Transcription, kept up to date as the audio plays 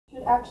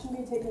action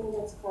be taken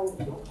against climate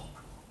change?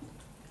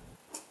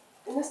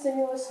 In the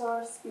stimulus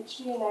source speech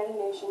to the United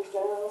Nations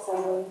General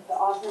Assembly, the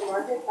author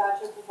Margaret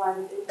Thatcher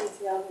provided in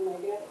detail the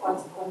negative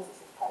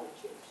consequences of climate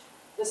change.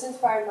 This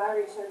inspired my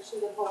research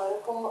through the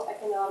political,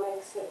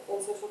 economics, and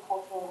social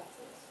cultural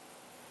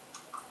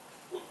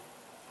lenses.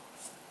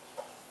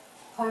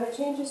 Climate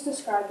change is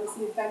described as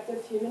the effect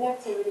of human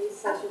activities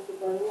such as the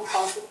burning of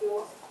fossil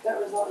fuels that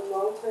result in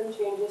long-term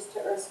changes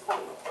to Earth's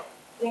climate.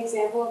 An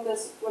example of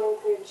this would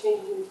include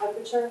changes in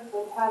temperature,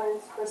 wind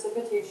patterns,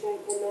 precipitation,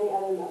 and many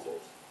other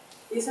measures.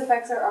 These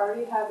effects are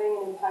already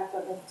having an impact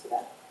on Earth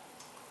today.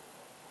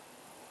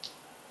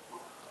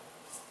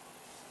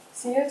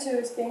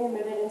 CO2 is being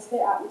emitted into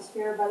the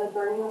atmosphere by the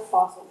burning of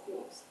fossil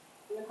fuels.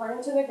 And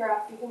according to the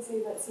graph, you can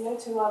see that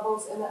CO2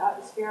 levels in the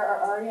atmosphere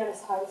are already at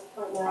its highest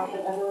point now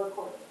than ever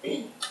recorded.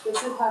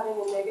 This is having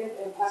a negative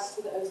impact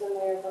to the ozone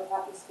layer of our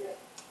atmosphere.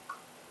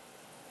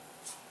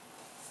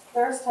 The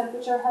Earth's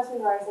temperature has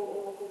been rising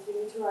and will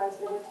continue to rise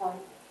over time.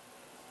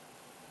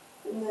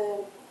 And then,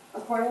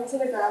 according to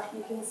the graph,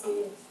 you can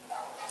see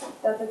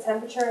that the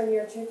temperature in the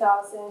year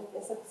 2000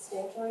 is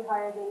substantially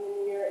higher than in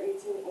the year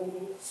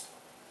 1880.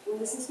 And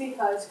this is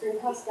because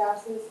greenhouse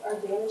gases are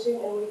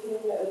damaging and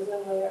weakening the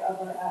ozone layer of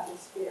our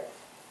atmosphere,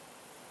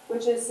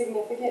 which is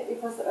significant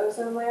because the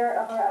ozone layer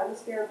of our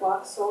atmosphere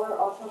blocks solar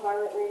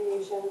ultraviolet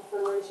radiation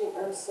from reaching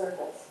Earth's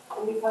surface.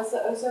 And because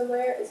the ozone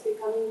layer is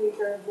becoming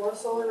weaker, more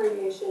solar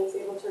radiation is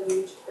able to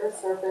reach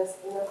Earth's surface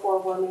and therefore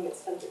warming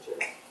its temperature.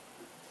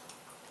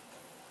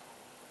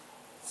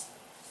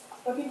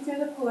 Looking through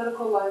the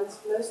political lens,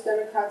 most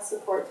Democrats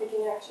support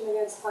taking action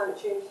against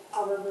climate change,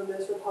 however,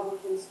 most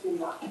Republicans do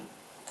not.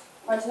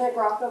 President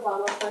Barack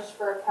Obama pushed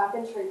for a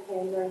cap-and-trade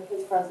plan during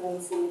his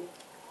presidency,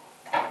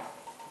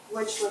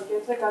 which would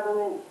give the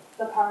government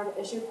the power to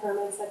issue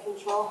permits that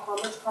control how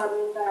much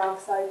carbon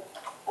dioxide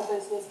a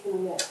business can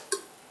emit.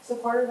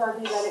 Supporters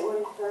argue that it would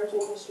encourage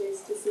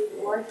industries to seek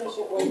more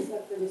efficient ways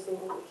of producing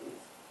energy.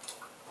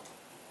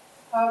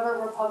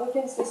 However,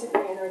 Republicans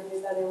disagree and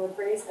argue that it would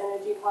raise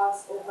energy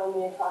costs and harm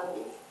the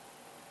economy.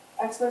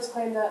 Experts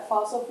claim that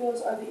fossil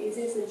fuels are the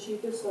easiest and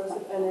cheapest source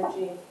of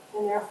energy,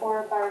 and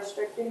therefore, by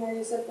restricting their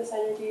use of this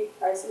energy,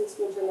 prices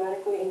would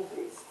dramatically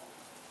increase,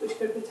 which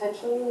could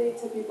potentially lead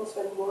to people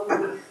spending more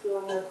money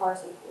fueling their cars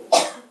and food.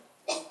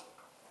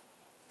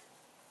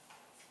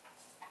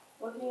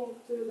 Looking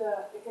through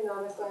the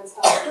economic lens,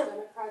 however,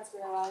 Democrats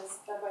realize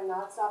that by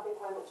not stopping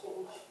climate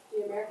change,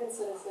 the American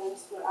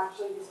citizens would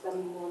actually be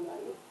spending more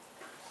money.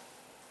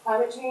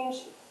 Climate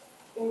change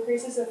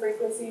increases the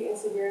frequency and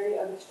severity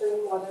of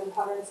extreme weather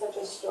patterns such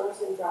as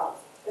storms and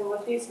droughts. And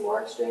with these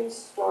more extreme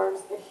storms,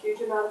 a huge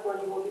amount of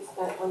money will be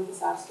spent on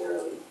disaster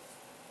relief.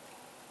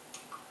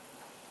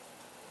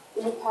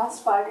 In the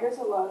past 5 years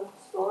alone,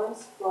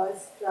 storms,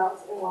 floods,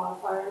 droughts, and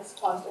wildfires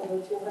cost over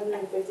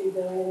 $250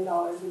 billion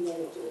in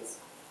damages.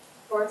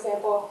 For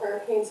example,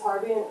 Hurricanes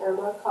Harvey and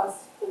Irma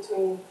cost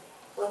between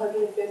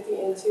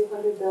 $150 and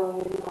 $200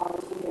 billion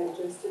in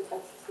damages to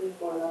Texas and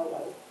Florida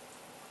alone.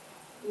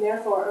 And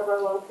therefore, over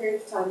a long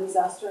period of time,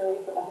 disaster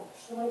relief would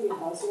actually be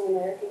costing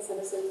American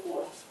citizens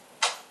more.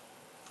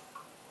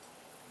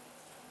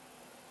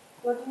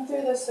 Looking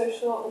through the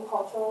social and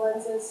cultural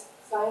lenses,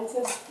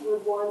 scientists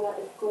would warn that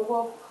if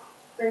global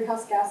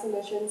greenhouse gas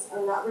emissions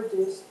are not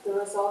reduced, the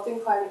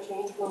resulting climate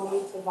change will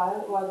lead to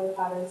violent weather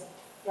patterns,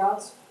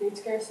 droughts, food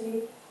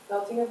scarcity,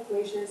 melting of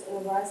glaciers, and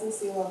a rise in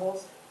sea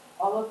levels,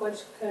 all of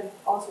which could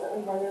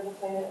ultimately render the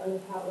planet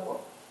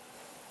uninhabitable.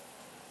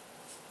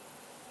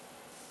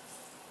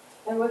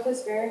 And with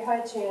this very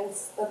high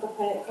chance that the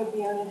planet could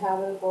be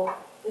uninhabitable,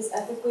 it is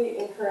ethically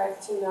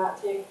incorrect to not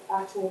take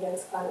action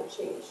against climate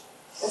change,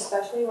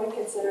 especially when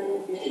considering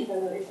the future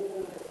generations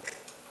of Earth.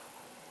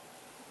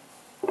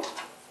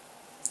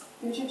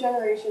 Future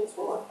generations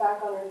will look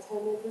back on our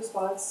timid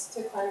response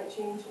to climate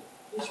change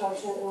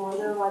disruption and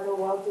wonder why the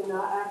world did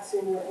not act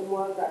sooner and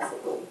more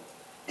aggressively.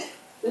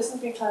 This is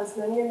because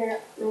many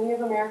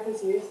of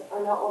America's youth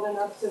are not old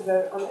enough to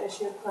vote on the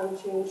issue of climate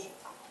change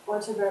or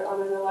to vote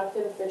on an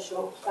elected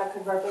official that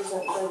could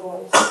represent their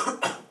voice.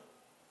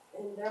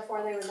 And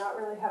therefore, they would not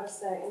really have a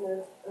say in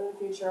their own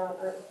future on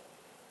Earth.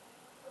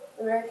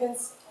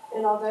 Americans,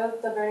 and although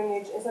the voting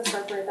age is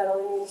appropriate, that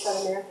only means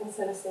that American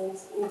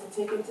citizens need to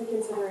take into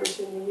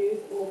consideration the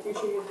youth and the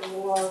future youth of the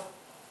world,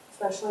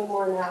 especially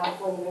more now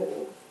when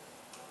voting.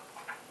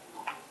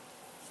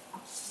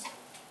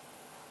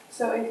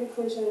 So in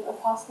conclusion, a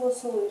possible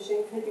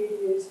solution could be to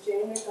use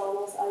Jane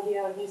McDonald's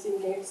idea of using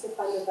games to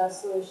find the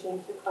best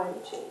solution to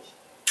climate change.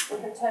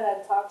 In her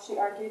TED talk, she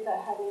argued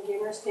that having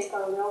gamers take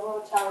on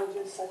real-world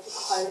challenges such as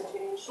climate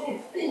change,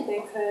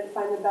 they could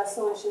find the best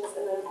solutions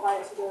and then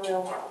apply it to the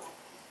real world.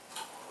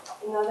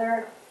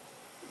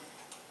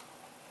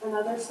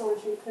 Another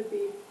solution could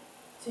be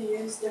to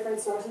use different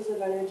sources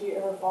of energy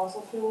over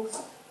fossil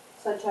fuels,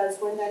 such as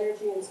wind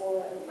energy and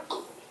solar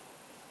energy.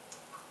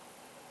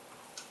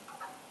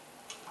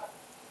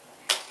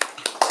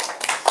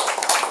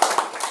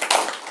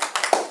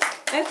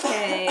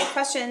 Okay,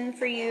 question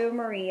for you,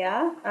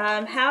 Maria.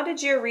 How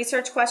did your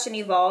research question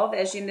evolve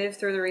as you moved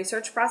through the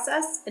research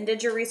process? And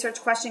did your research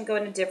question go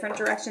in a different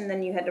direction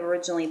than you had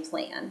originally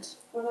planned?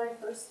 When I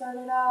first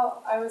started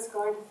out, I was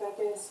going to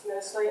focus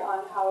mostly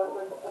on how it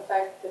would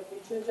affect the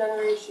future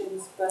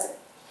generations, but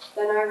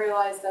then I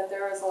realized that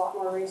there was a lot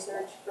more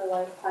research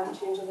for climate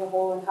change as a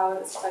whole and how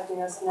it's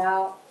affecting us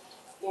now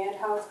and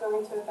how it's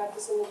going to affect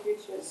us in the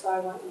future, so I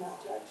went in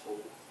that direction.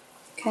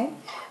 Okay.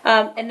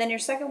 And then your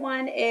second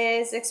one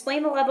is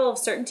explain the level of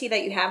certainty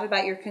that you have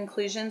about your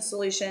conclusion,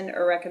 solution,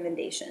 or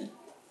recommendation.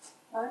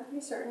 I'm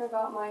pretty certain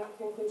about my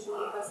conclusion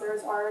because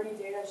there's already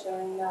data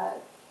showing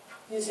that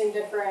using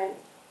different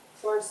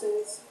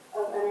sources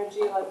of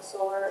energy like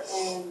solar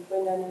and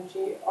wind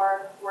energy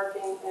are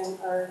working and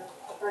are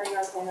burning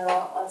our planet a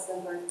lot less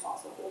than burning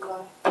fossil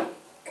fuels are.